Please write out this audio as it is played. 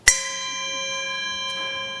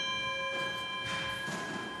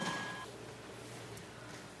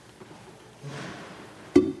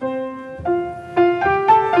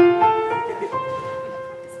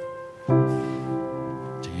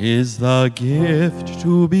'Tis the gift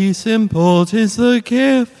to be simple, 'tis the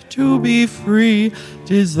gift to be free,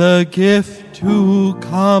 'tis the gift to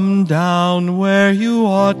come down where you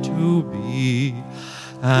ought to be.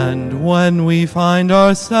 And when we find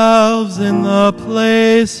ourselves in the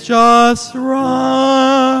place just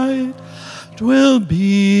right, 'twill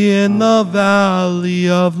be in the valley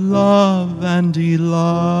of love and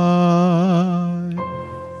delight.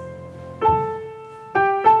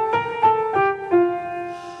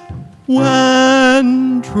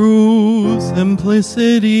 When true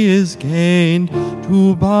simplicity is gained,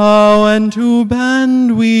 to bow and to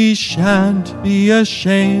bend we shan't be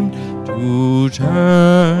ashamed. To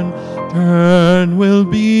turn will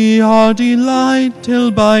be our delight,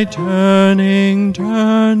 till by turning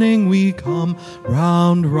we come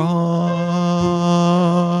round.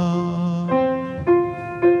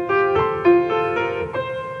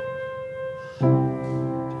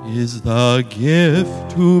 'Tis the gift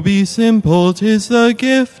to be simple, 'tis the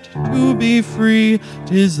gift to be free,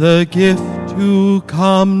 'tis the gift to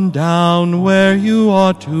come down where you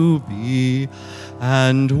ought to be.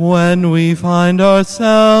 And when we find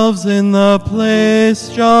ourselves in the place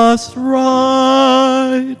just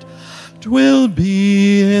right, 'twill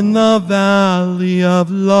be in the valley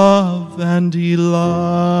of love and delight.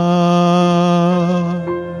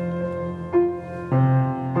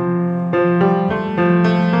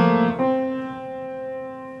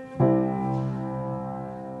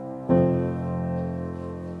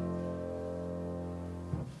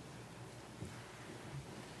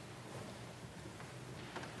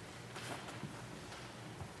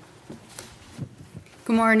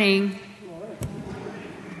 Good morning.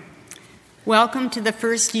 Welcome to the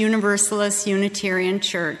First Universalist Unitarian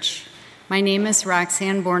Church. My name is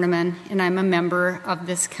Roxanne Borneman, and I'm a member of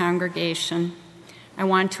this congregation. I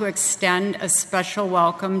want to extend a special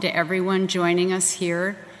welcome to everyone joining us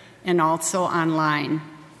here and also online.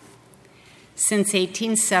 Since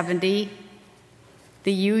 1870,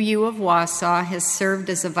 the UU of Wausau has served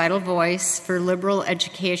as a vital voice for liberal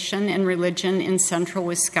education and religion in central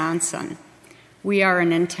Wisconsin. We are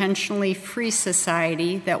an intentionally free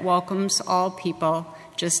society that welcomes all people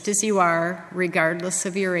just as you are, regardless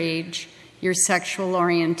of your age, your sexual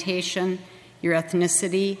orientation, your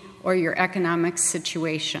ethnicity, or your economic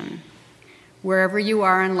situation. Wherever you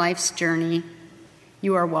are on life's journey,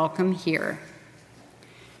 you are welcome here.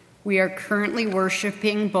 We are currently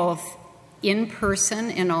worshiping both in person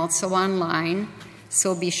and also online,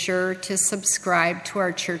 so be sure to subscribe to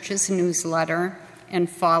our church's newsletter and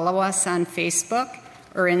follow us on Facebook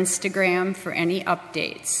or Instagram for any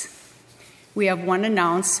updates. We have one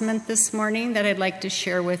announcement this morning that I'd like to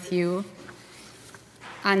share with you.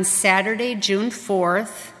 On Saturday, June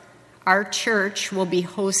 4th, our church will be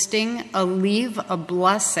hosting a Leave a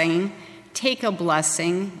Blessing, Take a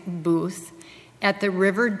Blessing booth at the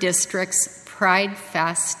River District's Pride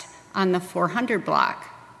Fest on the 400 block.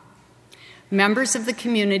 Members of the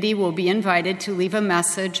community will be invited to leave a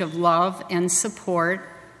message of love and support.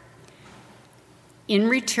 In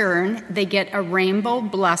return, they get a rainbow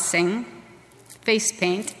blessing, face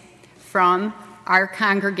paint, from our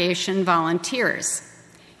congregation volunteers.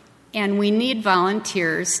 And we need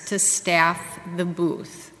volunteers to staff the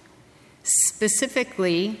booth.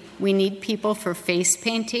 Specifically, we need people for face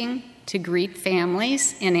painting, to greet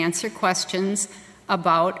families and answer questions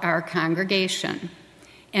about our congregation,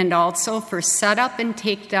 and also for setup and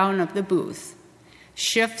takedown of the booth.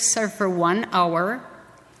 Shifts are for 1 hour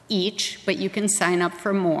each, but you can sign up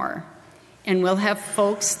for more. And we'll have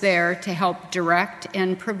folks there to help direct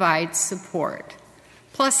and provide support.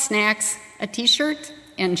 Plus snacks, a t-shirt,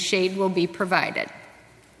 and shade will be provided.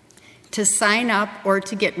 To sign up or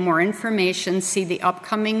to get more information, see the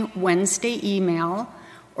upcoming Wednesday email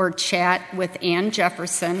or chat with Ann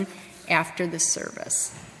Jefferson after the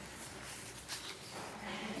service.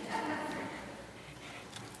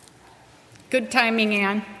 Good timing,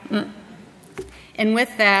 Ann. And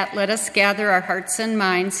with that, let us gather our hearts and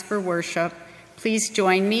minds for worship. Please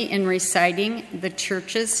join me in reciting the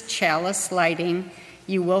church's chalice lighting.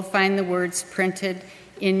 You will find the words printed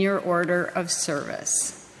in your order of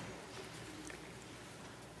service.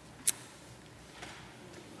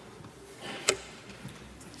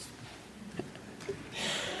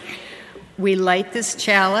 We light this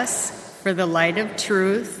chalice for the light of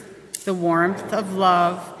truth, the warmth of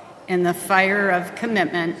love, and the fire of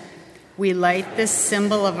commitment. We light this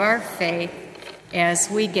symbol of our faith as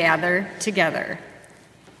we gather together.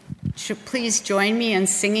 Please join me in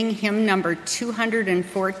singing hymn number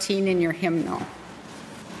 214 in your hymnal.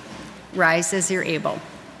 Rise as you're able.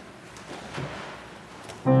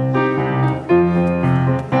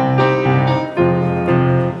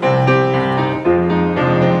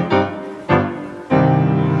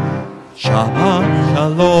 Shabbat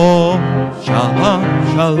Shalom, Shabbat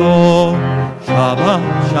Shalom, Shabbat,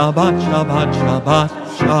 Shabbat, Shabbat, Shabbat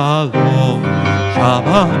Shalom,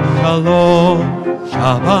 Shabbat Shalom,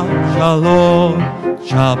 Shabbat Shalom,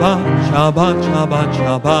 Shabbat, Shabbat, Shabbat,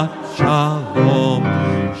 Shabbat Shalom,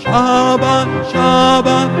 Shabbat,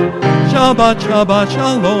 Shabbat, Shabbat, Shabbat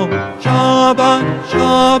Shalom, Shabbat,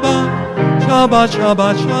 Shabbat, Shabbat,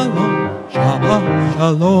 Shabbat Shalom, Shabbat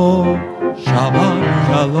Shalom, Shabbat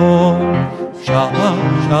Shalom, Shabbat,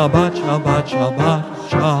 Shabbat, Shabbat, Shabbat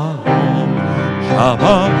Shalom,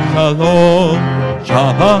 Shabbat Shalom,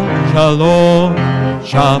 Shabbat Shalom,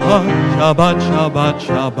 Shabbat, Shabbat, Shabbat,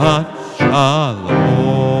 Shabbat Shalom.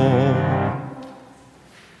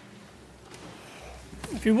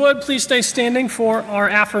 If you would, please stay standing for our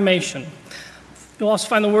affirmation. You'll also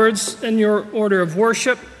find the words in your order of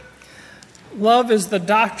worship. Love is the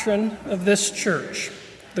doctrine of this church.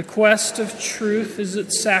 The quest of truth is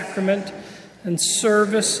its sacrament, and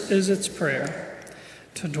service is its prayer.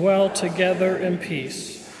 To dwell together in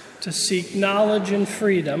peace, to seek knowledge and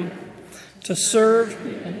freedom, to serve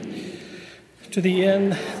to the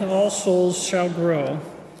end that all souls shall grow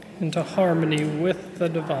into harmony with the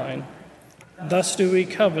divine. Thus do we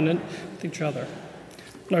covenant with each other.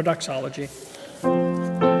 In our doxology.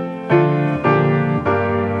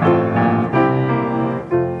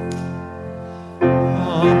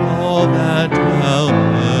 All that dwell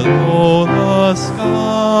below the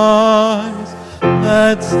skies,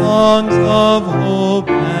 let songs of hope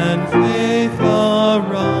and faith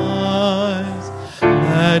arise.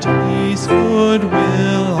 Let peace,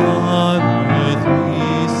 goodwill on earth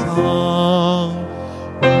be sung,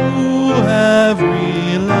 through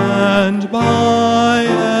every land, by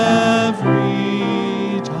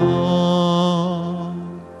every tongue.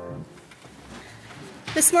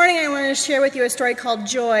 This morning I wanted to share with you a story called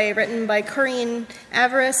Joy, written by Corinne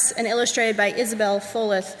Avaris and illustrated by Isabel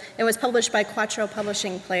Foleth. It was published by Quattro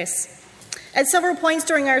Publishing Place. At several points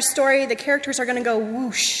during our story, the characters are going to go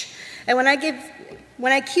whoosh. And when I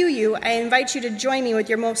cue you, I invite you to join me with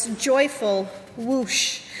your most joyful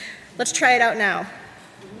whoosh. Let's try it out now.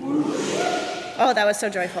 Oh, that was so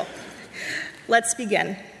joyful. Let's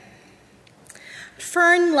begin.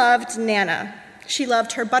 Fern loved Nana. She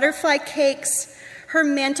loved her butterfly cakes, her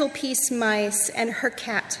mantelpiece mice, and her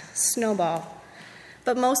cat, Snowball.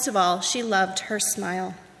 But most of all, she loved her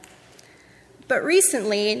smile. But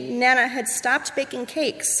recently, Nana had stopped baking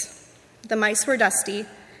cakes. The mice were dusty,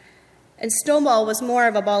 and Snowball was more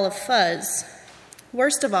of a ball of fuzz.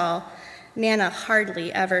 Worst of all, Nana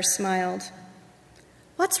hardly ever smiled.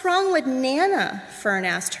 "What's wrong with Nana?" Fern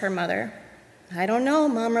asked her mother. "I don't know,"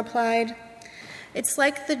 Mom replied. "It's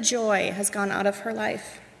like the joy has gone out of her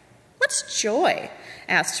life." "What's joy?"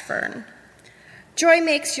 asked Fern. "Joy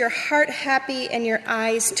makes your heart happy and your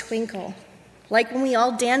eyes twinkle. Like when we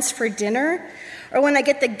all dance for dinner, or when I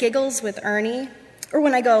get the giggles with Ernie, or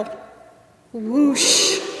when I go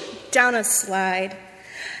whoosh down a slide."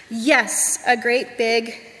 "Yes, a great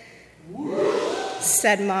big whoosh,"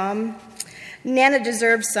 said Mom. Nana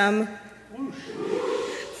deserved some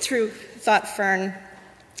whoosh, thought Fern.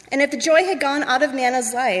 And if the joy had gone out of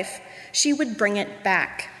Nana's life, she would bring it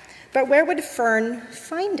back. But where would Fern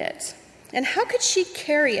find it? And how could she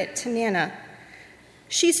carry it to Nana?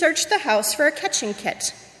 She searched the house for a catching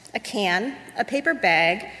kit: a can, a paper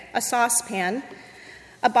bag, a saucepan,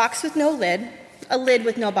 a box with no lid, a lid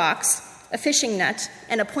with no box, a fishing net,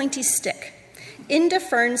 and a pointy stick. Into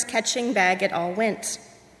Fern's catching bag it all went.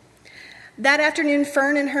 That afternoon,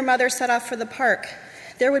 Fern and her mother set off for the park.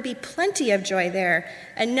 There would be plenty of joy there,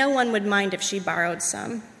 and no one would mind if she borrowed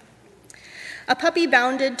some. A puppy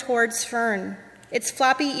bounded towards Fern, its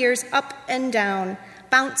floppy ears up and down.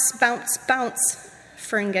 "Bounce, bounce, bounce,"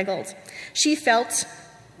 Fern giggled. She felt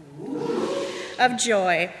of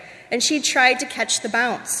joy, and she tried to catch the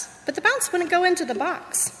bounce, but the bounce wouldn't go into the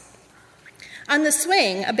box. On the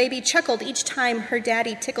swing, a baby chuckled each time her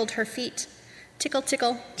daddy tickled her feet. Tickle,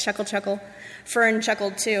 tickle, chuckle, chuckle. Fern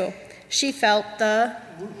chuckled too. She felt the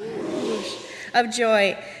whoosh of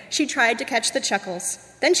joy. She tried to catch the chuckles.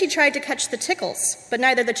 Then she tried to catch the tickles, but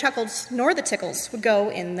neither the chuckles nor the tickles would go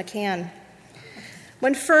in the can.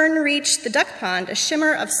 When Fern reached the duck pond, a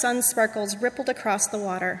shimmer of sun sparkles rippled across the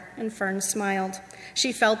water, and Fern smiled.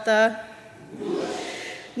 She felt the whoosh.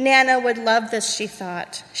 Nana would love this, she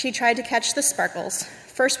thought. She tried to catch the sparkles,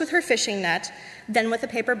 first with her fishing net, then with a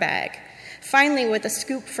paper bag, finally with a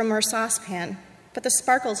scoop from her saucepan, but the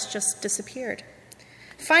sparkles just disappeared.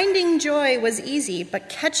 Finding joy was easy, but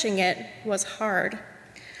catching it was hard.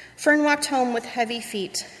 Fern walked home with heavy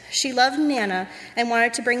feet. She loved Nana and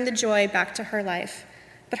wanted to bring the joy back to her life,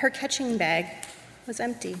 but her catching bag was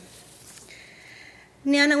empty.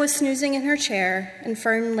 Nana was snoozing in her chair, and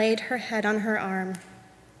Fern laid her head on her arm.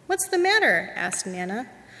 "What's the matter?" asked Nana.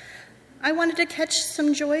 "I wanted to catch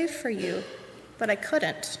some joy for you, but I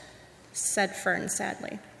couldn't," said Fern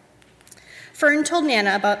sadly. Fern told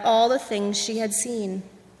Nana about all the things she had seen.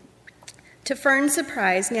 To Fern's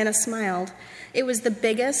surprise, Nana smiled. It was the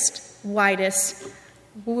biggest, widest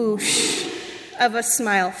whoosh of a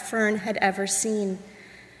smile Fern had ever seen.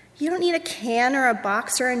 "You don't need a can or a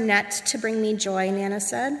box or a net to bring me joy," Nana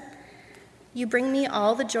said. "You bring me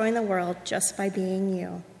all the joy in the world just by being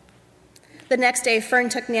you." The next day, Fern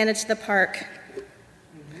took Nana to the park.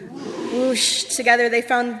 Whoosh! Together they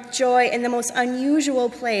found joy in the most unusual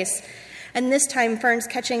place. And this time, Fern's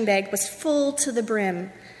catching bag was full to the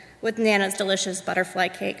brim with Nana's delicious butterfly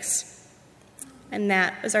cakes. And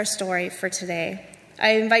that is our story for today.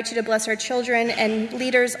 I invite you to bless our children and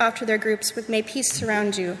leaders off to their groups with "May peace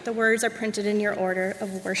surround you." The words are printed in your order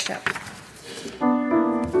of worship.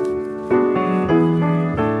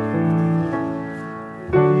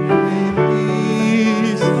 May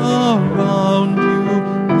peace surround you,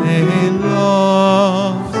 may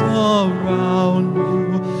love surround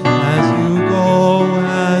you.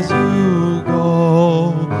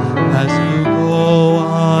 As you go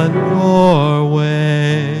on your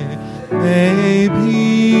way. May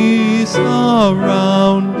peace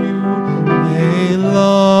surround you, may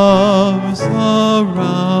love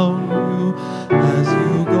surround you. As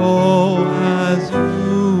you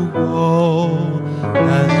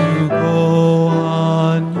go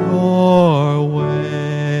on your way.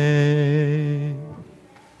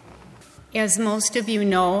 As most of you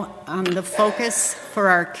know, the focus for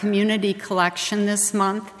our community collection this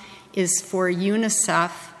month is for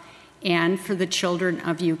UNICEF and for the children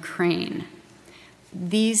of Ukraine.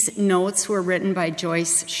 These notes were written by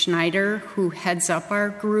Joyce Schneider, who heads up our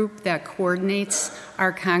group that coordinates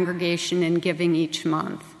our congregation in giving each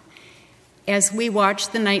month. As we watch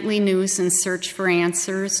the nightly news and search for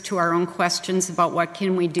answers to our own questions about what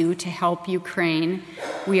can we do to help Ukraine,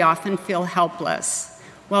 we often feel helpless.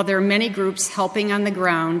 While there are many groups helping on the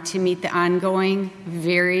ground to meet the ongoing,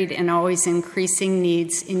 varied, and always increasing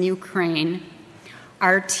needs in Ukraine,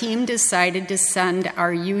 our team decided to send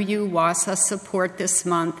our UU Wausau support this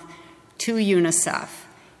month to UNICEF.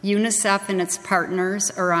 UNICEF and its partners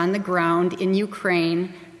are on the ground in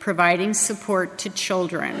Ukraine providing support to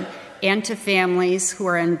children and to families who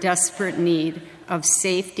are in desperate need of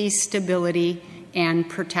safety, stability, and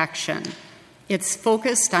protection. It's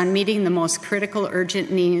focused on meeting the most critical urgent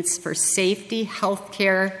needs for safety, health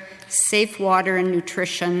care, safe water and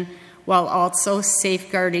nutrition, while also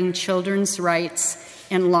safeguarding children's rights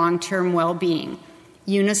and long-term well-being.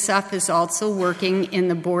 UNICEF is also working in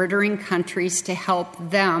the bordering countries to help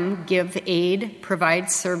them give aid, provide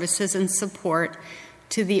services, and support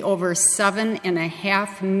to the over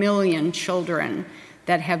 7.5 million children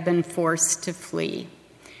that have been forced to flee.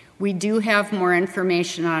 We do have more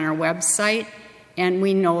information on our website, and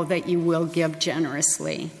we know that you will give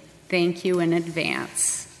generously. Thank you in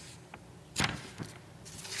advance.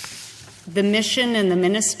 The mission and the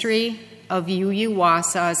ministry of UU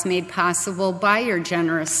Wausau is made possible by your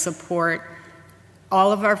generous support,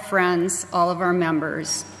 all of our friends, all of our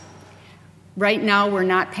members. Right now, we're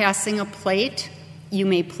not passing a plate. You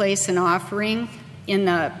may place an offering in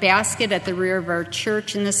the basket at the rear of our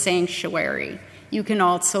church in the sanctuary. You can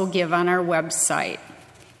also give on our website.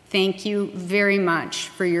 Thank you very much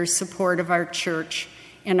for your support of our church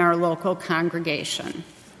and our local congregation.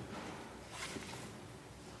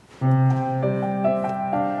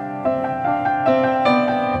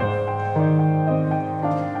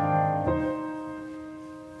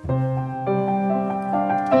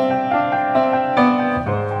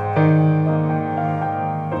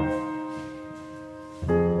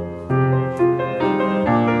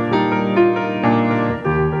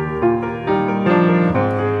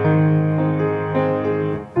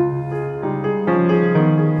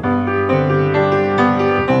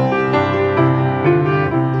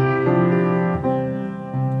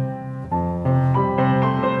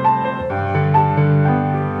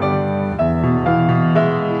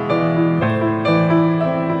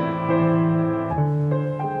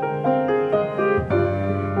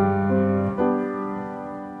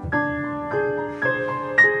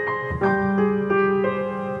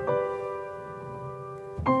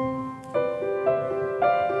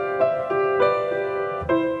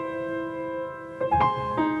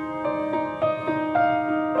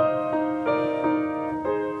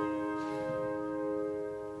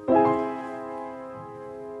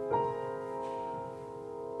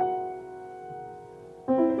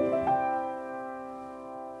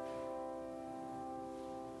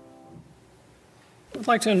 I'd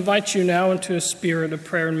like to invite you now into a spirit of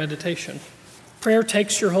prayer and meditation. Prayer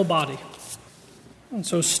takes your whole body. And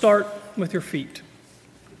so start with your feet.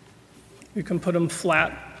 You can put them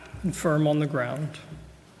flat and firm on the ground.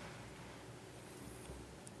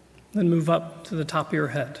 Then move up to the top of your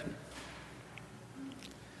head.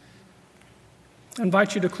 I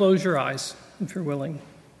invite you to close your eyes if you're willing.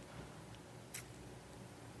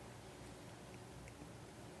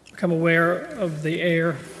 Become aware of the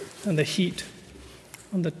air and the heat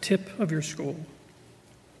on the tip of your skull.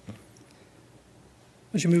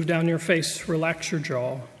 As you move down your face, relax your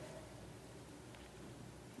jaw,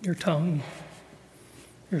 your tongue,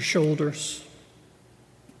 your shoulders.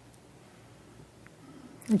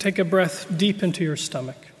 And take a breath deep into your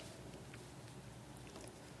stomach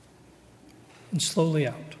and slowly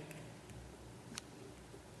out.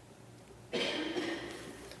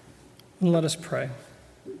 And let us pray.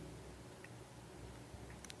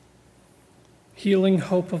 Healing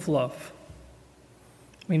hope of love,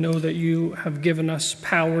 we know that you have given us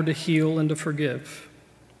power to heal and to forgive.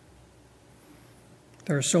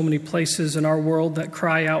 There are so many places in our world that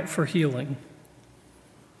cry out for healing.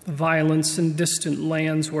 The violence in distant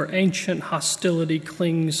lands where ancient hostility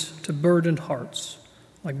clings to burdened hearts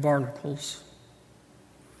like barnacles.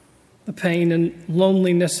 The pain and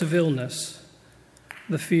loneliness of illness,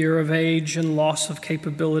 the fear of age and loss of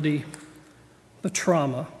capability, the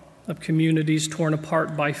trauma of communities torn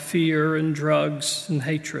apart by fear and drugs and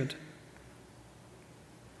hatred.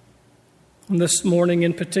 And this morning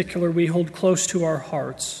in particular, we hold close to our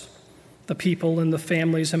hearts the people and the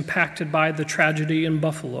families impacted by the tragedy in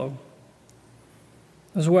Buffalo.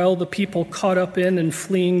 As well, the people caught up in and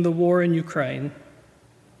fleeing the war in Ukraine.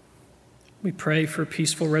 We pray for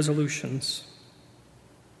peaceful resolutions.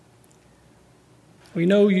 We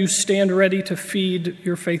know you stand ready to feed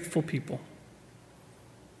your faithful people,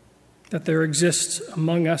 that there exists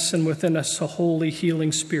among us and within us a holy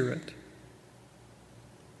healing spirit.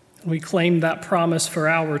 We claim that promise for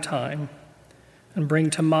our time and bring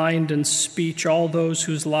to mind and speech all those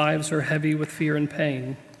whose lives are heavy with fear and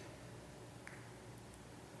pain.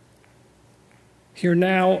 Hear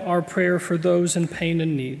now our prayer for those in pain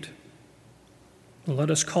and need. And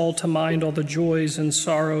let us call to mind all the joys and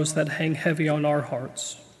sorrows that hang heavy on our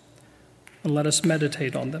hearts. And let us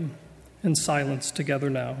meditate on them in silence together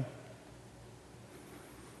now.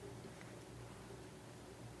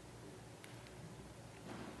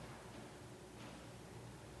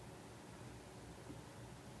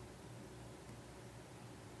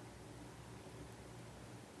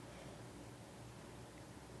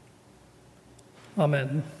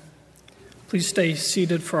 Amen. Please stay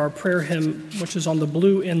seated for our prayer hymn, which is on the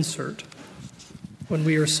blue insert when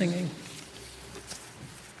we are singing.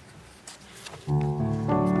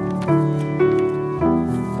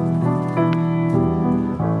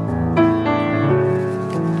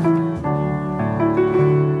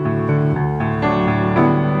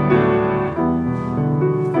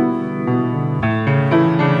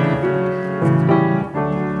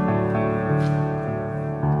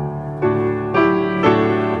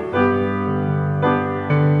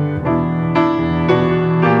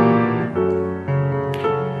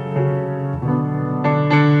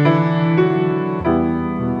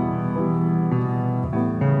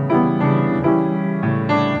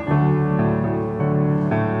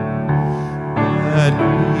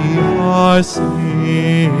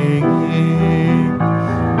 Singing,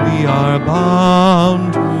 we are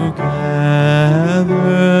bound together,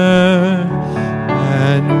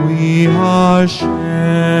 and we are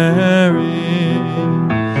sharing,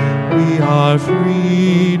 we are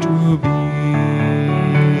free to be.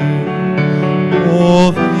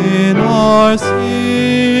 Both in our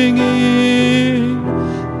singing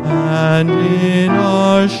and in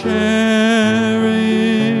our sharing,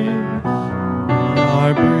 we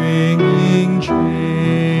are bringing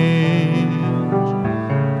change,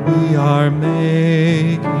 we are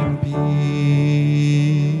making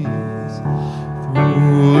peace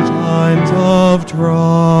through times of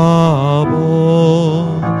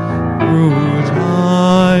trouble, through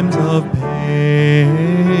times of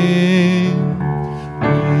pain.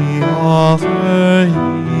 We offer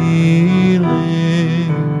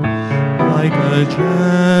healing like a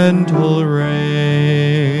gentle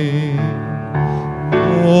rain,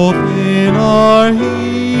 both in our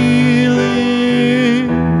healing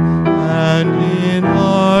and in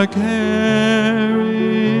our caring.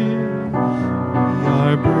 We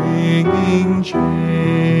are bringing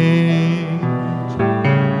change,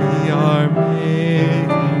 we are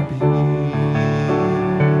making peace,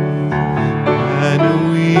 and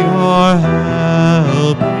we are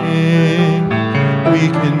helping, we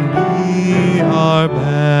can be our best.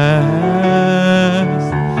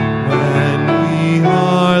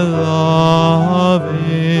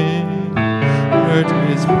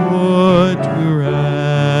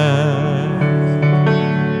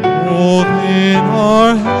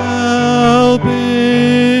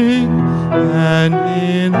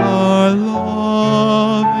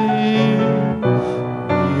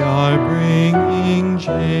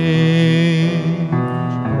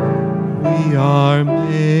 we are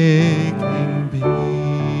making peace.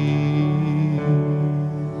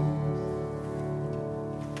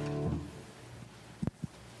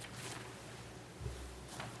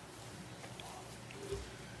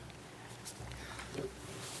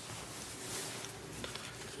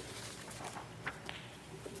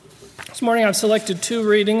 This morning I've selected two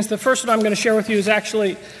readings. The first one I'm going to share with you is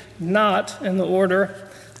actually not in the order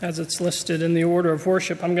as it's listed in the order of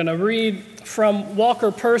worship. I'm going to read from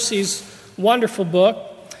Walker Percy's wonderful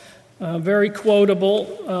book, a very quotable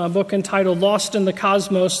book entitled Lost in the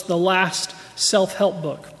Cosmos, the Last Self-Help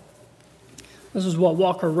Book. This is what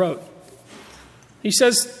Walker wrote. He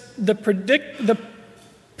says, the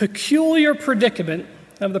peculiar predicament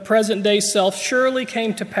of the present-day self surely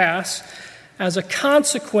came to pass as a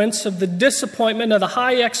consequence of the disappointment of the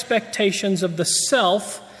high expectations of the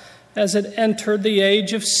self as it entered the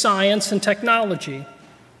age of science and technology.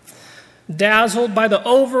 Dazzled by the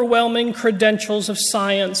overwhelming credentials of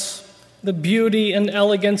science, the beauty and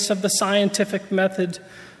elegance of the scientific method,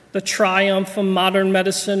 the triumph of modern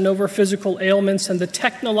medicine over physical ailments, and the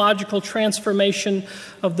technological transformation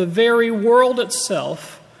of the very world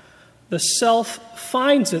itself, the self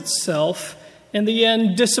finds itself in the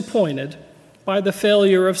end disappointed by the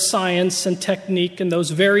failure of science and technique in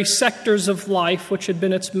those very sectors of life which had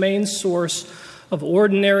been its main source of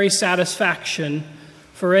ordinary satisfaction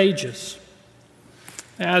for ages.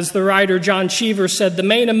 As the writer John Cheever said, the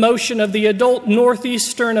main emotion of the adult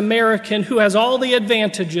Northeastern American who has all the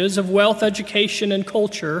advantages of wealth, education, and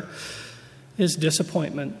culture is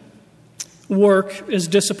disappointment. Work is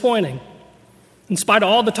disappointing. In spite of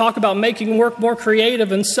all the talk about making work more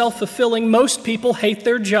creative and self-fulfilling, most people hate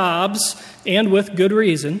their jobs, and with good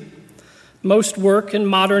reason. Most work in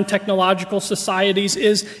modern technological societies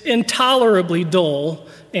is intolerably dull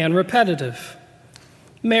and repetitive.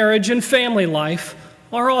 Marriage and family life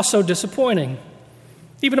are also disappointing.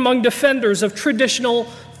 Even among defenders of traditional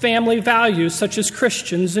family values, such as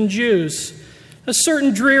Christians and Jews, a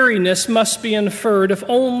certain dreariness must be inferred, if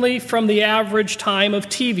only from the average time of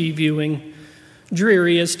TV viewing.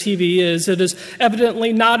 Dreary as TV is, it is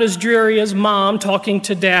evidently not as dreary as mom talking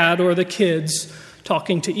to dad or the kids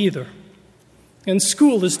talking to either. And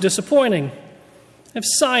school is disappointing. If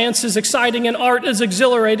science is exciting and art is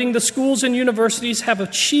exhilarating, the schools and universities have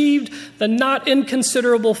achieved the not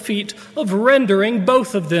inconsiderable feat of rendering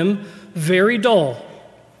both of them very dull.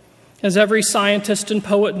 As every scientist and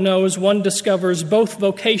poet knows, one discovers both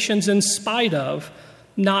vocations in spite of,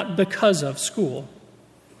 not because of, school.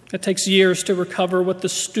 It takes years to recover what the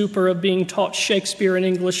stupor of being taught Shakespeare in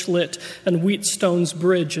English Lit and Wheatstone's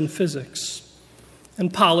Bridge in physics.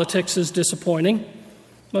 And politics is disappointing.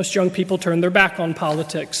 Most young people turn their back on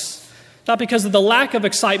politics, not because of the lack of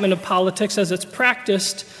excitement of politics as it's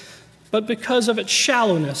practiced, but because of its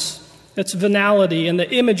shallowness, its venality, and the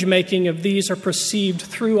image-making of these are perceived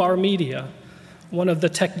through our media, one of the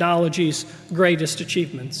technology's greatest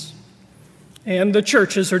achievements. And the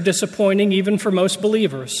churches are disappointing even for most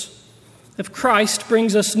believers. If Christ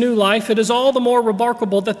brings us new life, it is all the more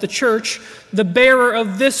remarkable that the church, the bearer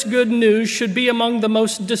of this good news, should be among the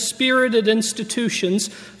most dispirited institutions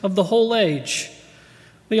of the whole age.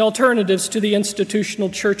 The alternatives to the institutional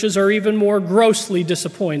churches are even more grossly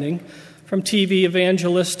disappointing, from TV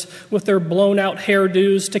evangelists with their blown-out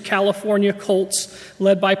hairdos to California cults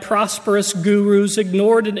led by prosperous gurus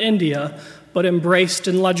ignored in India but embraced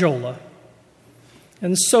in La Jolla.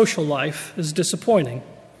 And social life is disappointing.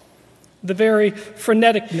 The very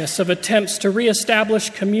freneticness of attempts to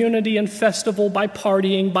reestablish community and festival by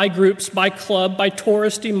partying, by groups, by club, by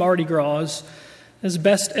touristy Mardi Gras is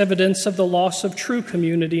best evidence of the loss of true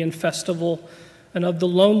community and festival and of the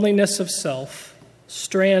loneliness of self,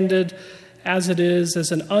 stranded as it is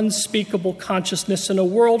as an unspeakable consciousness in a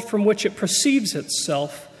world from which it perceives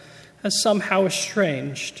itself as somehow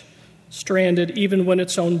estranged, stranded even when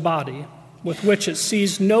its own body, with which it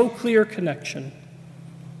sees no clear connection.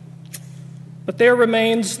 But there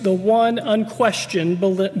remains the one unquestioned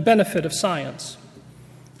benefit of science,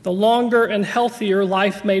 the longer and healthier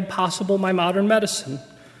life made possible by modern medicine,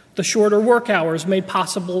 the shorter work hours made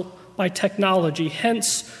possible by technology,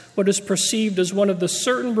 hence what is perceived as one of the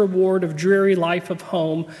certain reward of dreary life of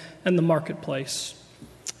home and the marketplace.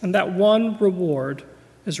 And that one reward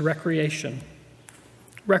is recreation.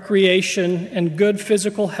 Recreation and good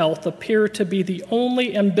physical health appear to be the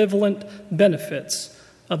only ambivalent benefits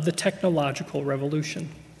of the technological revolution.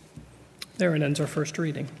 Therein ends our first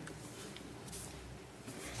reading.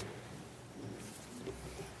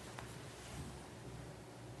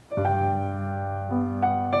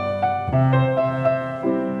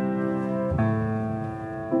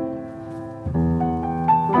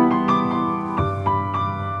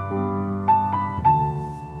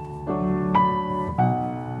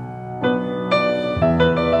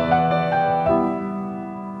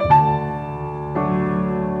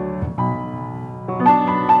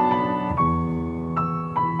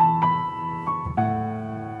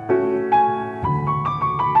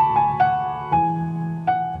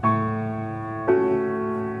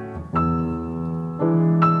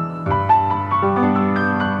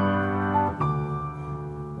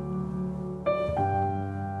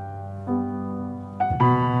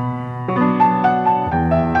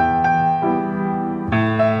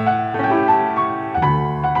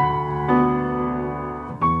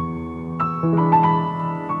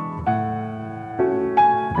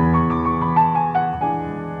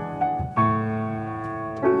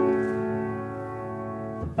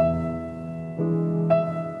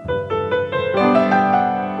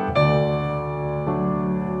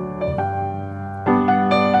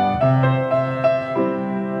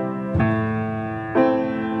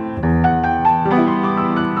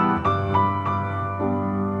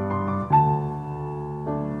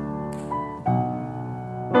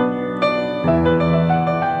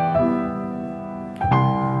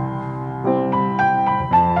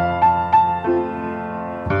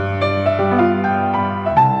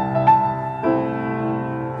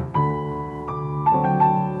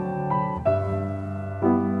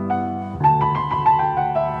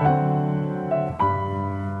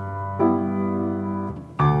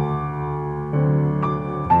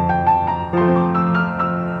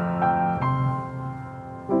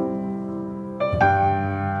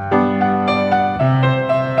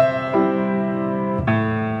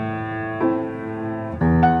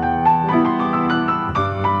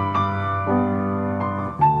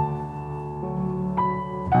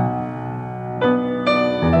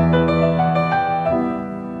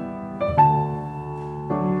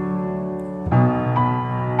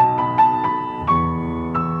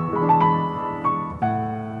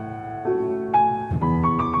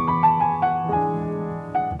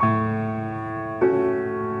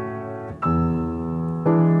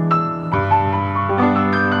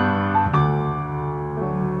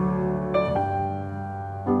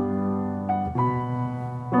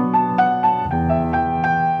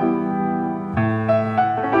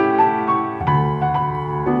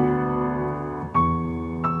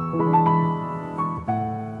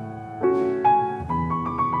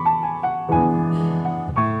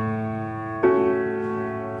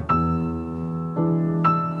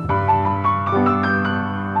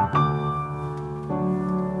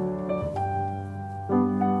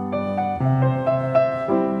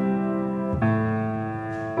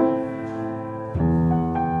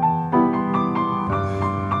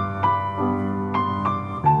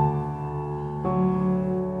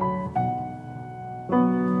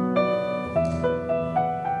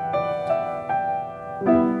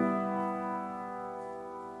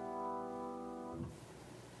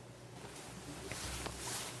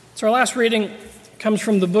 So our last reading comes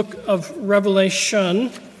from the book of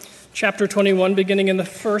Revelation, chapter 21, beginning in the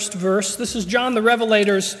first verse. This is John the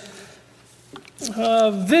Revelator's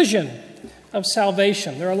vision of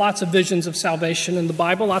salvation. There are lots of visions of salvation in the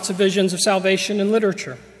Bible, lots of visions of salvation in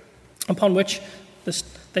literature, upon which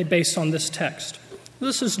they base on this text.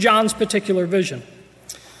 This is John's particular vision.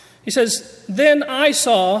 He says, "Then I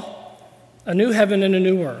saw a new heaven and a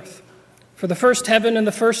new earth. For the first heaven and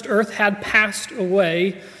the first earth had passed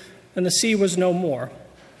away, and the sea was no more.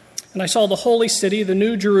 And I saw the holy city, the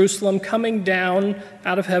new Jerusalem, coming down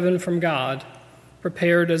out of heaven from God,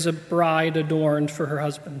 prepared as a bride adorned for her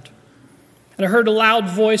husband. And I heard a loud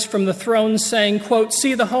voice from the throne saying, quote,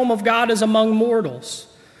 'See, the home of God is among mortals.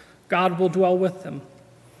 God will dwell with them.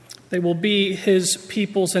 They will be his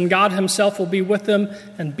peoples, and God himself will be with them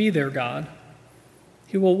and be their God.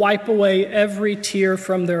 He will wipe away every tear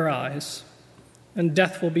from their eyes, and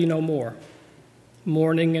death will be no more.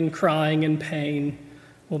 Mourning and crying and pain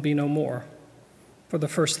will be no more, for the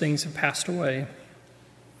first things have passed away.'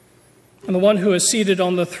 And the one who is seated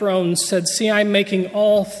on the throne said, 'See, I am making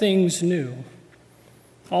all things new.'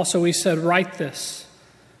 Also he said, 'Write this,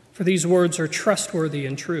 for these words are trustworthy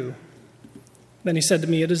and true.' Then he said to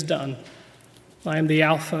me, 'It is done. I am the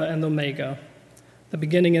Alpha and the Omega, the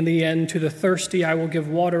beginning and the end. To the thirsty I will give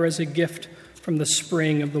water as a gift from the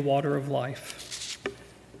spring of the water of life.'"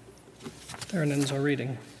 There ends our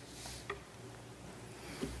reading.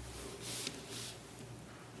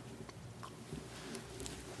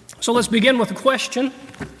 So let's begin with a question.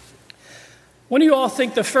 When do you all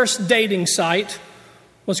think the first dating site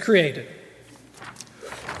was created?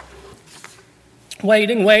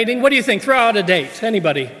 Waiting. What do you think? Throw out a date.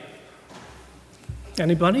 Anybody?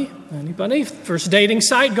 First dating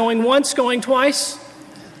site, going once, going twice?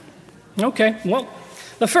 Okay, well,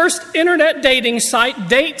 the first internet dating site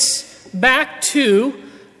dates back to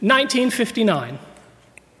 1959.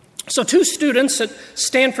 So two students at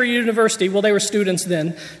Stanford University, well, they were students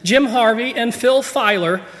then, Jim Harvey and Phil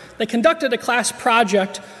Filer, they conducted a class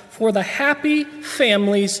project for the Happy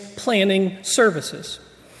Families Planning Services.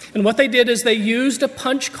 And what they did is they used a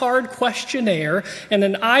punch card questionnaire and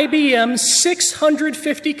an IBM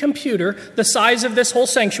 650 computer, the size of this whole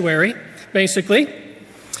sanctuary, basically.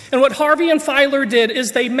 And what Harvey and Filer did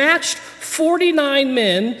is they matched 49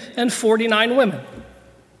 men and 49 women.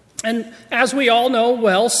 And as we all know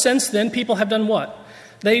well, since then, people have done what?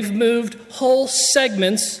 They've moved whole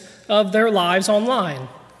segments of their lives online.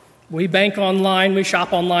 We bank online, we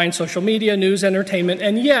shop online, social media, news, entertainment,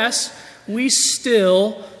 and yes, we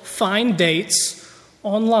still find dates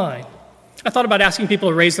online. I thought about asking people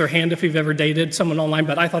to raise their hand if you've ever dated someone online,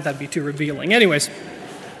 but I thought that'd be too revealing. Anyways,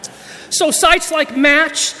 so sites like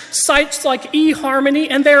Match, sites like eHarmony,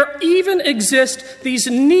 and there even exist these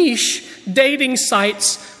niche dating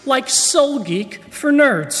sites like SoulGeek for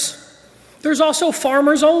nerds. There's also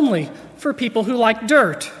Farmers Only for people who like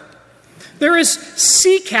dirt. There is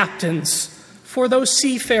Sea Captains for those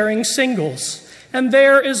seafaring singles. And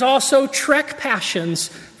there is also Trek Passions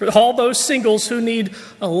for all those singles who need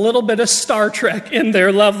a little bit of Star Trek in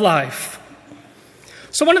their love life.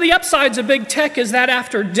 So one of the upsides of big tech is that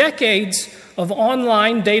after decades of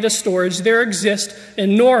online data storage, there exist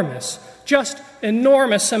enormous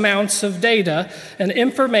amounts of data and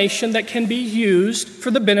information that can be used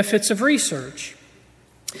for the benefits of research.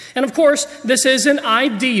 And of course, this isn't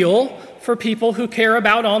ideal for people who care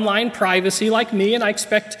about online privacy like me, and I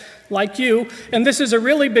expect like you. And this is a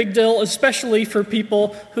really big deal, especially for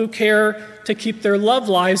people who care to keep their love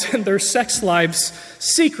lives and their sex lives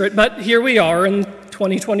secret. But here we are in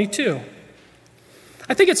 2022.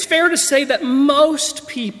 I think it's fair to say that most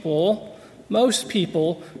people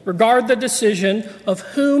regard the decision of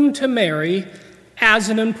whom to marry as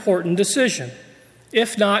an important decision,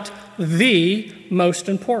 if not the most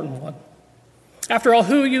important one. After all,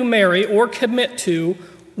 who you marry or commit to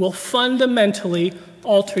will fundamentally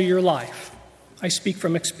alter your life. I speak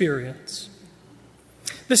from experience.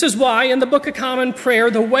 This is why in the Book of Common Prayer,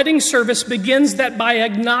 the wedding service begins that by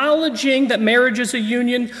acknowledging that marriage is a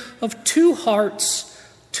union of two hearts,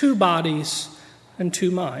 two bodies, and two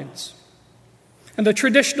minds. And the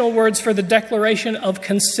traditional words for the declaration of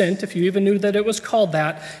consent, if you even knew that it was called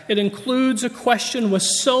that, it includes a question with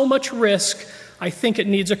so much risk, I think it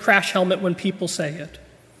needs a crash helmet when people say it.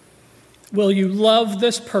 Will you love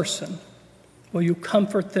this person? Will you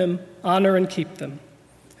comfort them, honor and keep them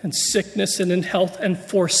in sickness and in health, and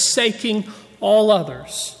forsaking all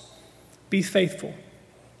others? Be faithful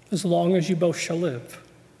as long as you both shall live.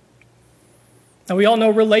 Now, we all know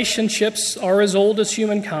relationships are as old as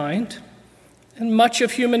humankind. And much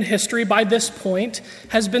of human history by this point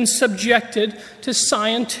has been subjected to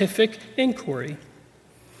scientific inquiry.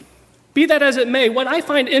 Be that as it may, what I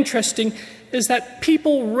find interesting is that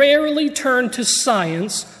people rarely turn to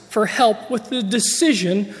science for help with the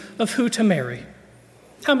decision of who to marry.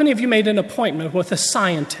 How many of you made an appointment with a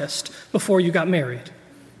scientist before you got married?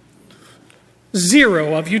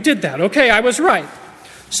 0 of you did that. Okay, I was right.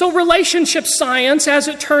 So relationship science, as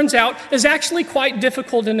it turns out, is actually quite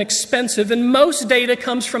difficult and expensive, and most data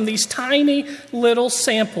comes from these tiny little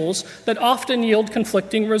samples that often yield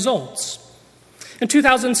conflicting results. In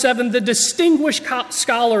 2007, the distinguished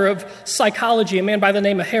scholar of psychology, a man by the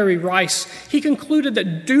name of Harry Rice, he concluded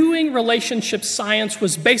that doing relationship science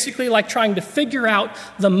was basically like trying to figure out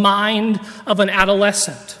the mind of an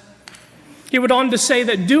adolescent. He went on to say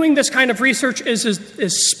that doing this kind of research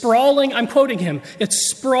is sprawling. I'm quoting him.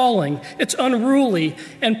 It's sprawling, it's unruly,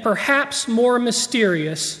 and perhaps more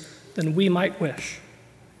mysterious than we might wish.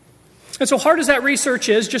 And so hard as that research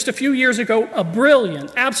is, just a few years ago, a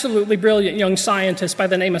brilliant, absolutely brilliant young scientist by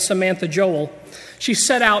the name of Samantha Joel, she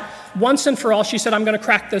set out once and for all, she said, I'm going to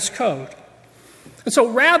crack this code. And so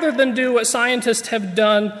rather than do what scientists have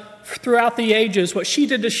done throughout the ages, what she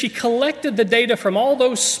did is she collected the data from all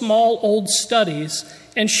those small old studies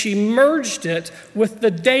and she merged it with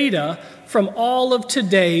the data from all of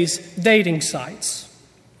today's dating sites.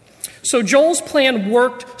 So Joel's plan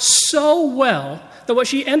worked so well that what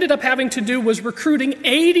she ended up having to do was recruiting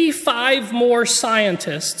 85 more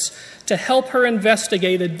scientists to help her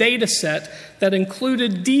investigate a data set that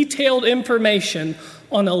included detailed information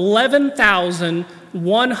on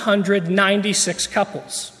 11,196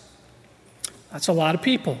 couples. That's a lot of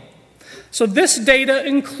people. So this data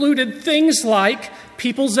included things like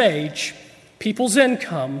people's age, people's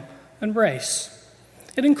income, and race.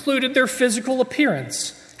 It included their physical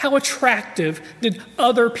appearance. How attractive did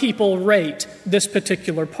other people rate this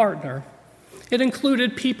particular partner? It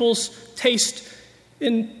included people's taste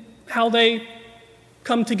in how they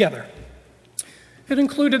come together. It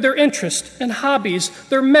included their interest and hobbies,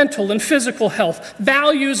 their mental and physical health,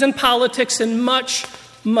 values and politics, and much,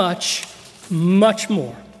 much, much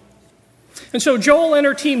more. And so Joel and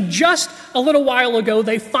her team, just a little while ago,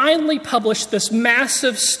 they finally published this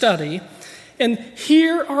massive study. And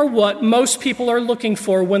here are what most people are looking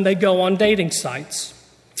for when they go on dating sites.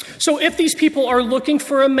 So if these people are looking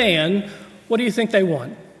for a man, what do you think they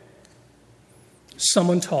want?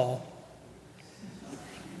 Someone tall.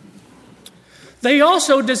 They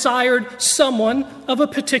also desired someone of a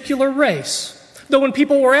particular race. Though when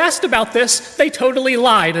people were asked about this, they totally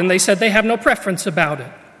lied and they said they have no preference about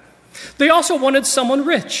it. They also wanted someone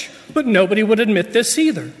rich, but nobody would admit this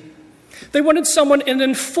either. They wanted someone in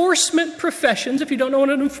enforcement professions. If you don't know what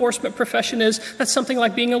an enforcement profession is, that's something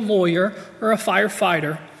like being a lawyer or a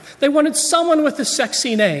firefighter. They wanted someone with a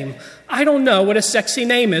sexy name. I don't know what a sexy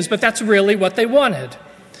name is, but that's really what they wanted.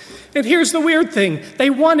 And here's the weird thing. They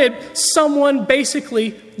wanted someone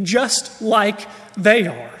basically just like they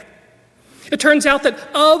are. It turns out that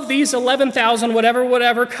of these 11,000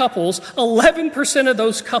 whatever couples, 11% of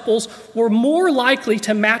those couples were more likely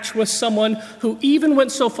to match with someone who even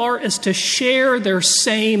went so far as to share their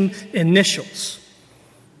same initials.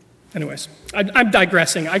 Anyways, I'm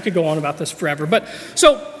digressing. I could go on about this forever. But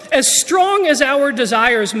so as strong as our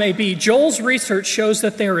desires may be, Joel's research shows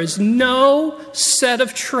that there is no set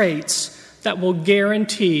of traits that will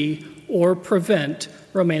guarantee or prevent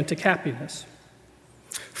romantic happiness.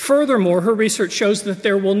 Furthermore, her research shows that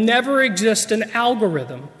there will never exist an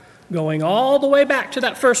algorithm going all the way back to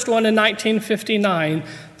that first one in 1959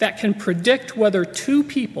 that can predict whether two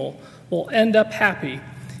people will end up happy,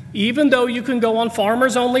 even though you can go on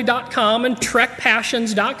farmersonly.com and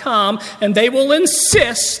trekpassions.com and they will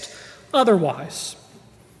insist otherwise.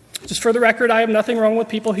 Just for the record, I have nothing wrong with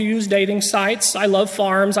people who use dating sites. I love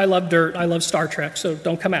farms, I love dirt, I love Star Trek, so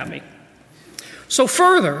don't come at me. So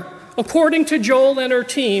further, according to Joel and her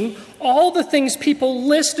team, all the things people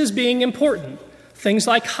list as being important, things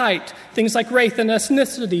like height, things like race and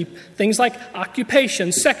ethnicity, things like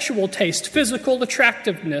occupation, sexual taste, physical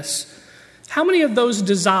attractiveness, how many of those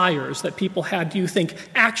desires that people had do you think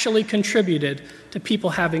actually contributed to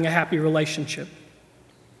people having a happy relationship?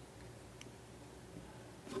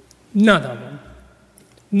 None of them.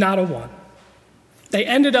 Not a one. They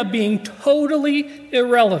ended up being totally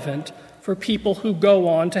irrelevant for people who go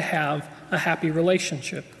on to have a happy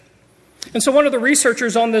relationship. And so one of the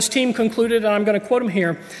researchers on this team concluded, and I'm going to quote him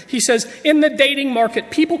here, he says, in the dating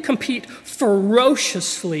market, people compete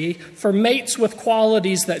ferociously for mates with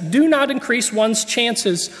qualities that do not increase one's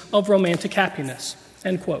chances of romantic happiness,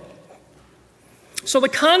 end quote. So the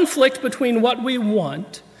conflict between what we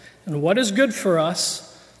want and what is good for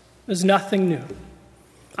us is nothing new.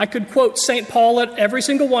 I could quote St. Paul at every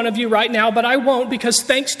single one of you right now, but I won't, because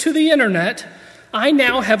thanks to the internet, I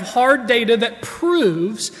now have hard data that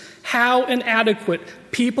proves how inadequate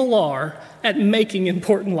people are at making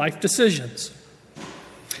important life decisions.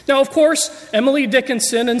 Now, of course, Emily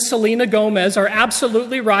Dickinson and Selena Gomez are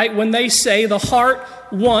absolutely right when they say the heart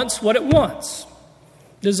wants what it wants.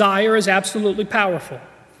 Desire is absolutely powerful.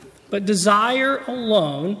 But desire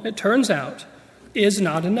alone, it turns out, is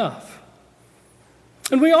not enough.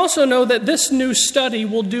 And we also know that this new study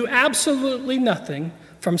will do absolutely nothing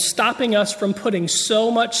from stopping us from putting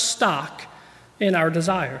so much stock in our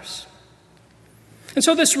desires. And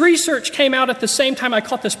so this research came out at the same time I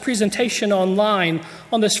caught this presentation online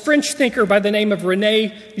on this French thinker by the name of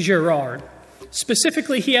René Girard.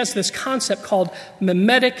 Specifically, he has this concept called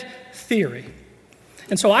mimetic theory.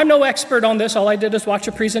 And so I'm no expert on this. All I did is watch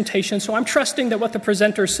a presentation. So I'm trusting that what the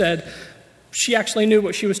presenter said, she actually knew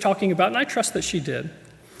what she was talking about, and I trust that she did.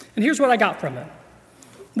 And here's what I got from it.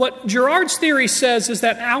 What Girard's theory says is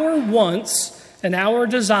that our wants and our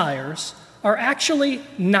desires are actually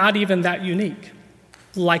not even that unique,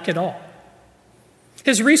 like at all.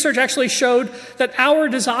 His research actually showed that our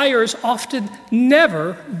desires often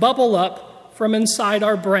never bubble up from inside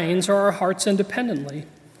our brains or our hearts independently.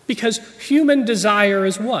 Because human desire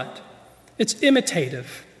is what? It's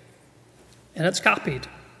imitative, and it's copied.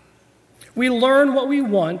 We learn what we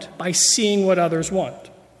want by seeing what others want.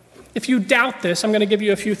 If you doubt this, I'm going to give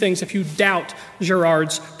you a few things if you doubt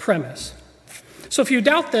Girard's premise. So if you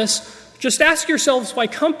doubt this, just ask yourselves why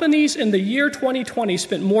companies in the year 2020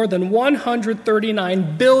 spent more than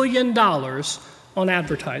 $139 billion on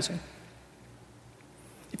advertising.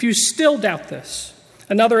 If you still doubt this,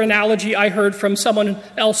 another analogy I heard from someone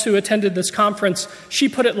else who attended this conference, she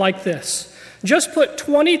put it like this. Just put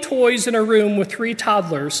 20 toys in a room with 3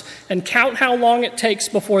 toddlers and count how long it takes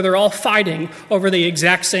before they're all fighting over the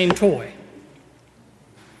exact same toy.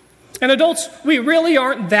 And adults, we really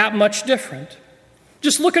aren't that much different.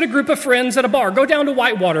 Just look at a group of friends at a bar. Go down to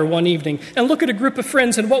Whitewater one evening and look at a group of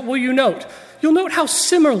friends, and what will you note? You'll note how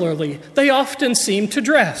similarly they often seem to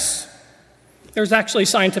dress. There's actually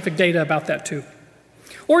scientific data about that too.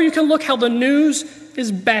 Or you can look how the news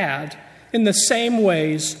is bad in the same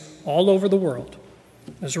ways all over the world.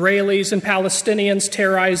 Israelis and Palestinians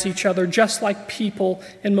terrorize each other just like people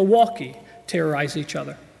in Milwaukee terrorize each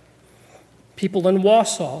other. People in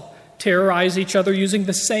Wausau terrorize each other using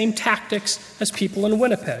the same tactics as people in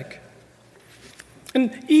Winnipeg.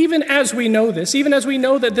 And even as we know this, even as we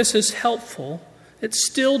know that this is helpful, it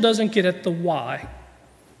still doesn't get at the why.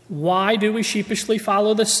 Why do we sheepishly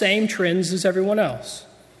follow the same trends as everyone else?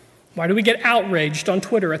 Why do we get outraged on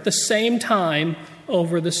Twitter at the same time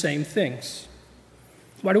over the same things?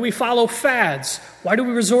 Why do we follow fads? Why do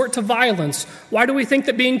we resort to violence? Why do we think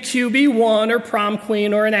that being QB1 or prom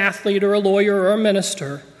queen or an athlete or a lawyer or a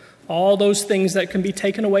minister, all those things that can be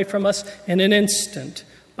taken away from us in an instant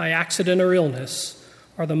by accident or illness,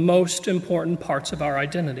 are the most important parts of our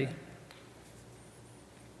identity?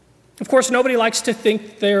 Of course, nobody likes to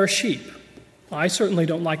think they're a sheep. I certainly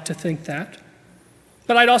don't like to think that.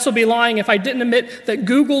 But I'd also be lying if I didn't admit that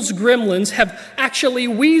Google's gremlins have actually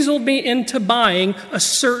weaseled me into buying a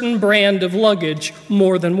certain brand of luggage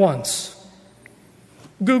more than once.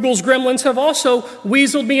 Google's gremlins have also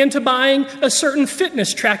weaseled me into buying a certain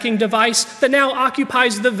fitness tracking device that now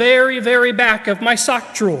occupies the very, very back of my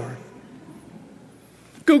sock drawer.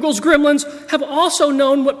 Google's gremlins have also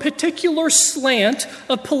known what particular slant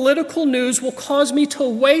of political news will cause me to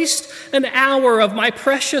waste an hour of my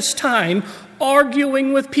precious time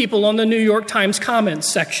arguing with people on the New York Times comments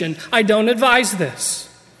section. I don't advise this.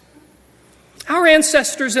 Our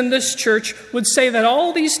ancestors in this church would say that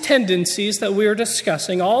all these tendencies that we're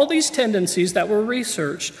discussing, all these tendencies that were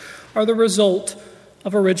researched, are the result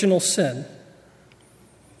of original sin.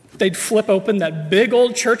 They'd flip open that big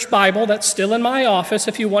old church Bible that's still in my office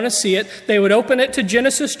if you want to see it. They would open it to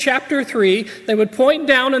Genesis chapter 3. They would point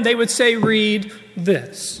down and they would say, "Read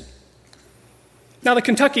this." Now, the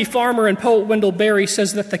Kentucky farmer and poet Wendell Berry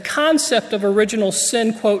says that the concept of original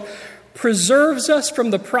sin, quote, preserves us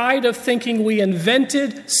from the pride of thinking we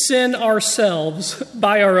invented sin ourselves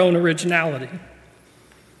by our own originality.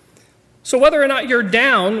 So whether or not you're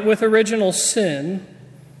down with original sin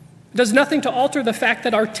does nothing to alter the fact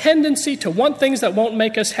that our tendency to want things that won't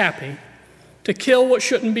make us happy, to kill what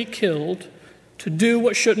shouldn't be killed, to do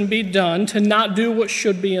what shouldn't be done, to not do what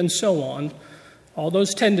should be, and so on, all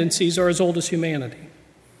those tendencies are as old as humanity.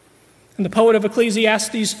 And the poet of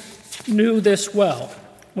Ecclesiastes knew this well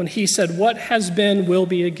when he said, "What has been will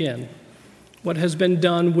be again. What has been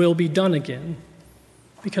done will be done again.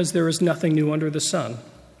 because there is nothing new under the sun.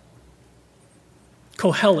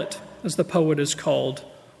 Kohelet, as the poet is called,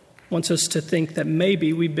 wants us to think that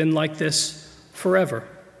maybe we've been like this forever.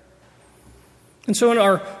 And so in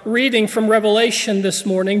our reading from Revelation this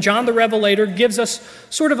morning, John the Revelator gives us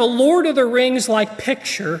sort of a Lord of the Rings-like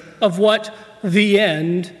picture of what the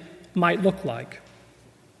end might look like.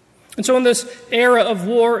 And so in this era of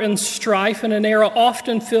war and strife, and an era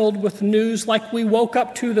often filled with news like we woke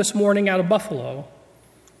up to this morning out of Buffalo,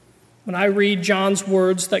 when I read John's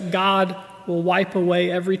words that God will wipe away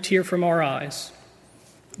every tear from our eyes,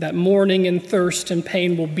 that mourning and thirst and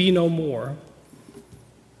pain will be no more,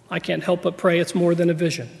 I can't help but pray it's more than a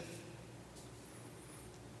vision.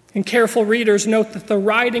 And careful readers note that the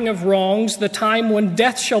righting of wrongs, the time when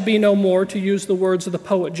death shall be no more, to use the words of the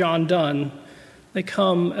poet John Donne, they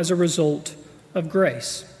come as a result of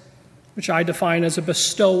grace, which I define as a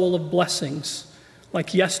bestowal of blessings,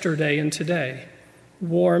 like yesterday and today,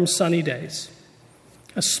 warm, sunny days,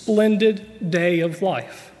 a splendid day of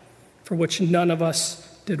life for which none of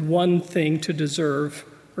us did one thing to deserve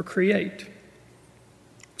or create.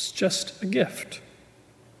 It's just a gift.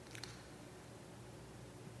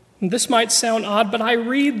 And this might sound odd, but I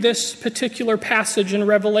read this particular passage in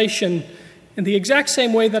Revelation in the exact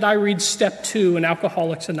same way that I read Step 2 in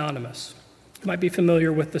Alcoholics Anonymous. You might be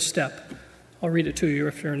familiar with the step. I'll read it to you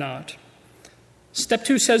if you're not. Step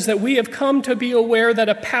 2 says that we have come to be aware that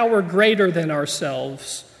a power greater than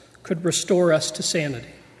ourselves could restore us to sanity.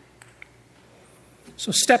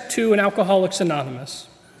 So Step 2 in Alcoholics Anonymous,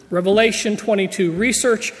 Revelation 22,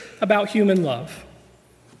 research about human love.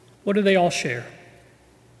 What do they all share?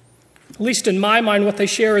 At least in my mind, what they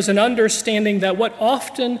share is an understanding that what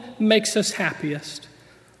often makes us happiest,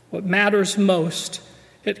 what matters most,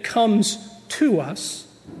 it comes to us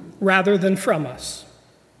rather than from us.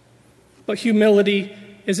 But humility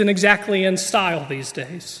isn't exactly in style these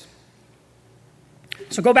days.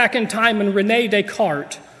 So go back in time, and René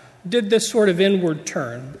Descartes did this sort of inward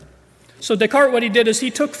turn. So Descartes, what he did is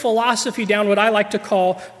he took philosophy down what I like to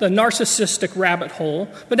call the narcissistic rabbit hole,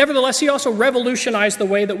 but nevertheless he also revolutionized the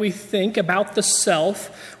way that we think about the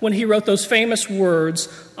self when he wrote those famous words,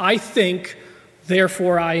 "I think,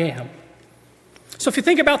 therefore I am." So if you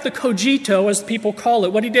think about the cogito, as people call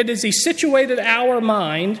it, what he did is he situated our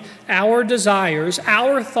mind, our desires,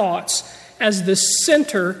 our thoughts as the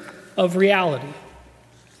center of reality.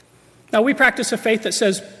 Now, we practice a faith that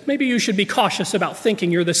says maybe you should be cautious about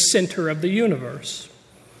thinking you're the center of the universe.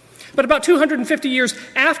 But about 250 years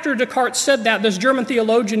after Descartes said that, this German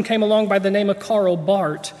theologian came along by the name of Karl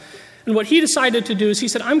Barth. And what he decided to do is he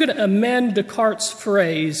said, I'm going to amend Descartes'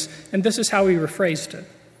 phrase, and this is how he rephrased it.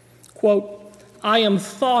 Quote, I am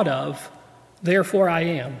thought of, therefore I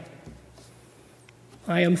am.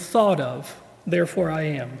 I am thought of, therefore I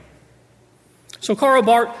am. So Karl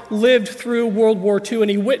Barth lived through World War II, and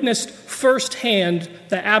he witnessed firsthand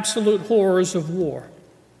the absolute horrors of war.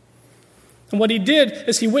 And what he did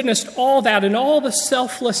is he witnessed all that and all the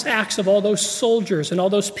selfless acts of all those soldiers and all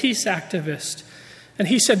those peace activists. And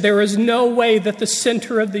he said, there is no way that the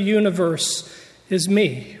center of the universe is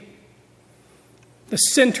me. The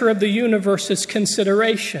center of the universe is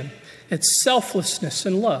consideration. It's selflessness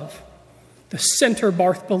and love. The center,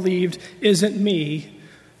 Barth believed, isn't me,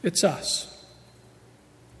 it's us.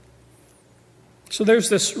 So there's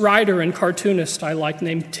this writer and cartoonist I like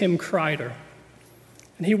named Tim Kreider.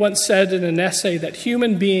 And he once said in an essay that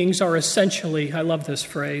human beings are essentially, I love this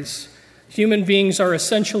phrase, human beings are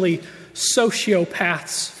essentially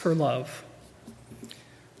sociopaths for love.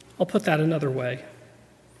 I'll put that another way.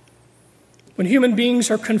 When human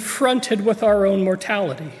beings are confronted with our own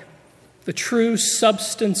mortality, the true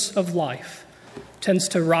substance of life tends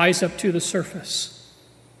to rise up to the surface.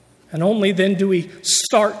 And only then do we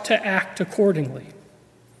start to act accordingly.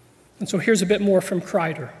 And so here's a bit more from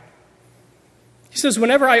Kreider. He says,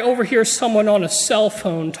 whenever I overhear someone on a cell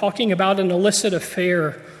phone talking about an illicit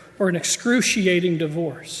affair or an excruciating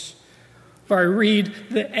divorce, or I read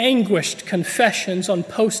the anguished confessions on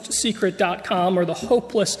postsecret.com or the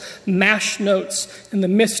hopeless MASH notes in the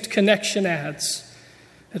missed connection ads,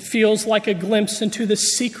 it feels like a glimpse into the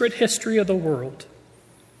secret history of the world.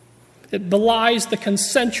 It belies the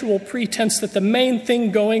consensual pretense that the main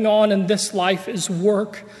thing going on in this life is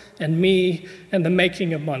work and me and the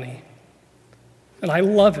making of money. And I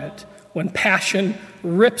love it when passion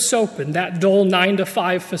rips open that dull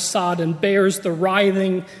 9-to-5 facade and bears the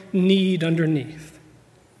writhing need underneath.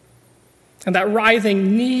 And that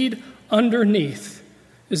writhing need underneath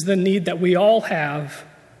is the need that we all have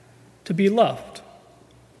to be loved,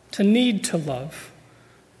 to need to love,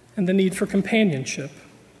 and the need for companionship.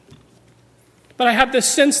 But I have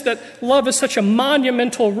this sense that love is such a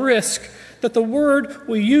monumental risk that the word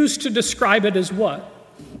we use to describe it is what?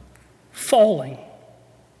 Falling.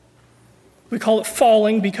 We call it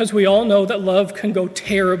falling because we all know that love can go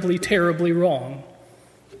terribly, terribly wrong.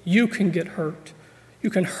 You can get hurt. You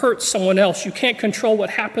can hurt someone else. You can't control what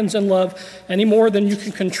happens in love any more than you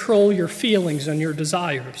can control your feelings and your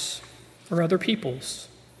desires or other people's.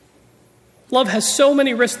 Love has so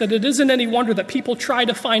many risks that it isn't any wonder that people try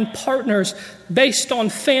to find partners based on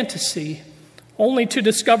fantasy, only to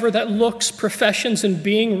discover that looks, professions, and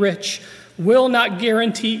being rich will not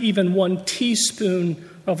guarantee even 1 teaspoon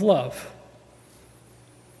of love.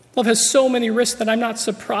 Love has so many risks that I'm not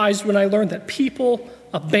surprised when I learn that people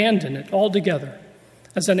abandon it altogether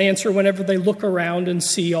as an answer whenever they look around and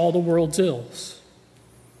see all the world's ills.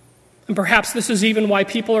 And perhaps this is even why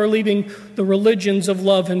people are leaving the religions of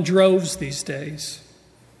love in droves these days,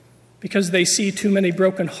 because they see too many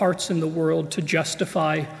broken hearts in the world to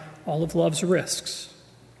justify all of love's risks.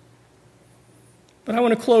 But I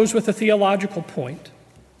want to close with a theological point.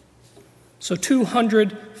 So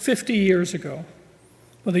 250 years ago,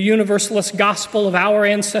 when the universalist gospel of our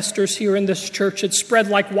ancestors here in this church had spread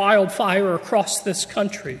like wildfire across this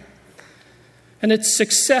country, and its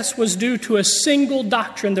success was due to a single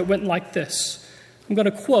doctrine that went like this. I'm going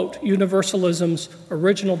to quote Universalism's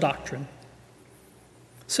original doctrine.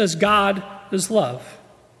 It says, God is love.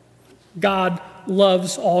 God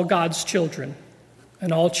loves all God's children,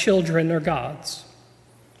 and all children are God's,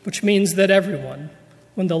 which means that everyone,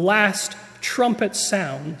 when the last trumpet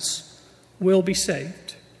sounds, will be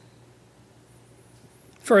saved.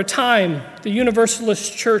 For a time, the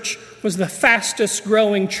Universalist Church was the fastest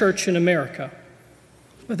growing church in America.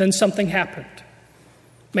 But then something happened.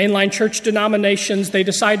 Mainline church denominations, they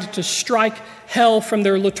decided to strike hell from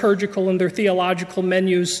their liturgical and their theological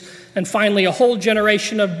menus, and finally a whole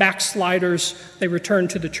generation of backsliders, they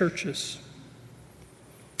returned to the churches.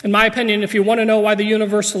 In my opinion, if you want to know why the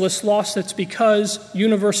Universalists lost, it's because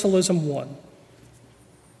universalism won.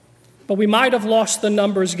 But we might have lost the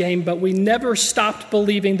numbers game, but we never stopped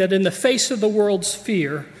believing that in the face of the world's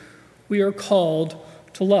fear, we are called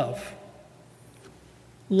to love.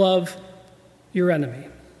 Love your enemy,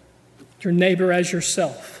 your neighbor as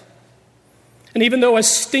yourself. And even though as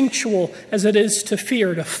instinctual as it is to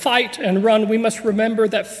fear, to fight and run, we must remember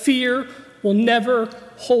that fear will never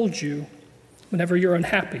hold you whenever you're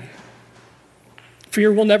unhappy.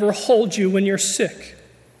 Fear will never hold you when you're sick.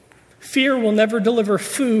 Fear will never deliver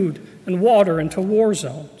food and water into war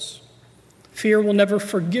zones. Fear will never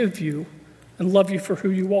forgive you and love you for who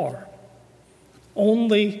you are.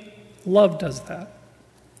 Only love does that.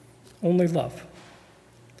 Only love.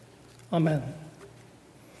 Amen.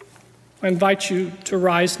 I invite you to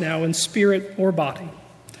rise now in spirit or body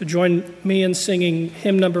to join me in singing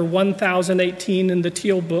hymn number 1018 in the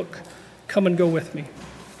Teal Book, Come and Go With Me.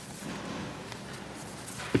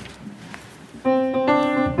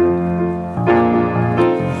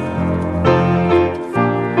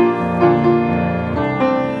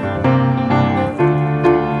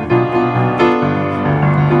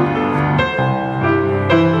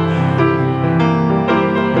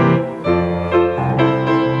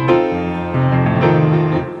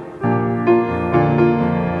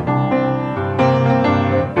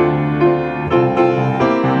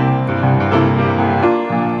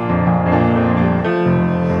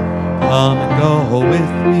 Come and go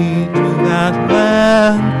with me to that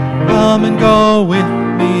land. Come and go with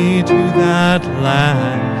me to that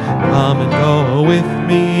land. Come and go with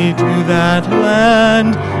me to that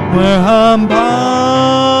land where I'm bound.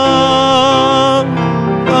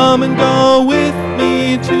 Come and go with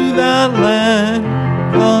me to that land.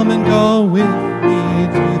 Come and go with me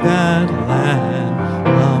to that land.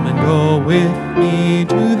 Come and go with me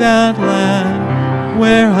to that land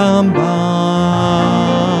where I'm bound.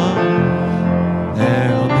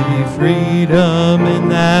 There'll be freedom in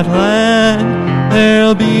that land.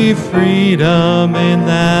 There'll be freedom in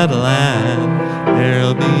that land.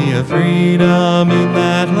 There'll be a freedom in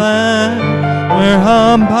that land where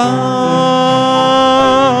I'm bound.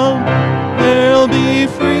 There'll be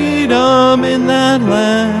freedom in that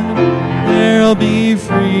land. There'll be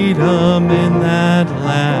freedom in that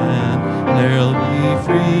land. There'll be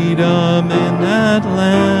freedom in that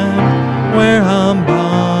land where I'm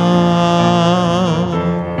bound.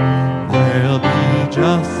 There'll be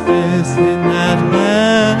justice in that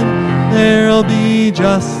land. There'll be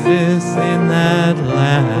justice in that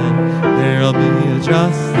land. There'll be a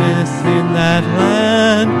justice in that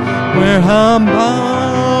land where I'm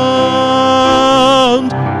bound.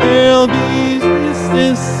 There'll be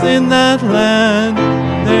justice in that land.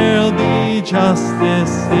 There'll be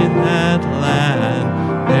justice in that land.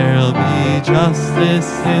 There'll be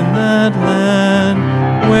justice in that land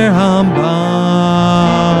where I'm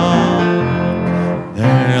bound.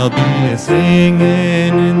 There'll be a singing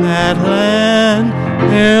in that land.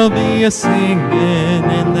 There'll be a singing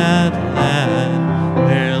in that land.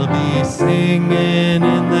 There'll be singing in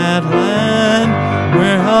that land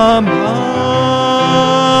where I'm bound.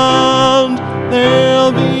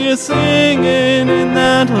 There'll be a singing in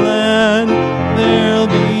that land. There'll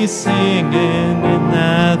be singing in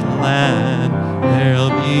that land. There'll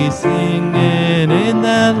be singing in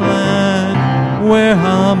that land where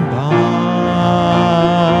I'm bound.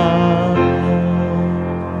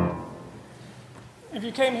 If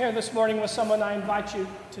you came here this morning with someone, I invite you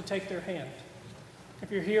to take their hand. If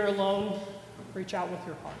you're here alone, reach out with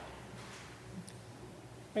your heart.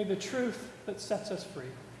 May the truth that sets us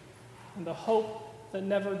free, and the hope that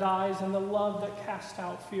never dies, and the love that casts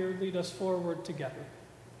out fear lead us forward together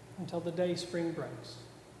until the day spring brings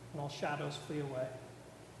and all shadows flee away.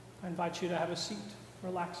 I invite you to have a seat,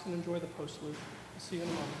 relax, and enjoy the postlude. I'll see you in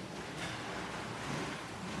a moment.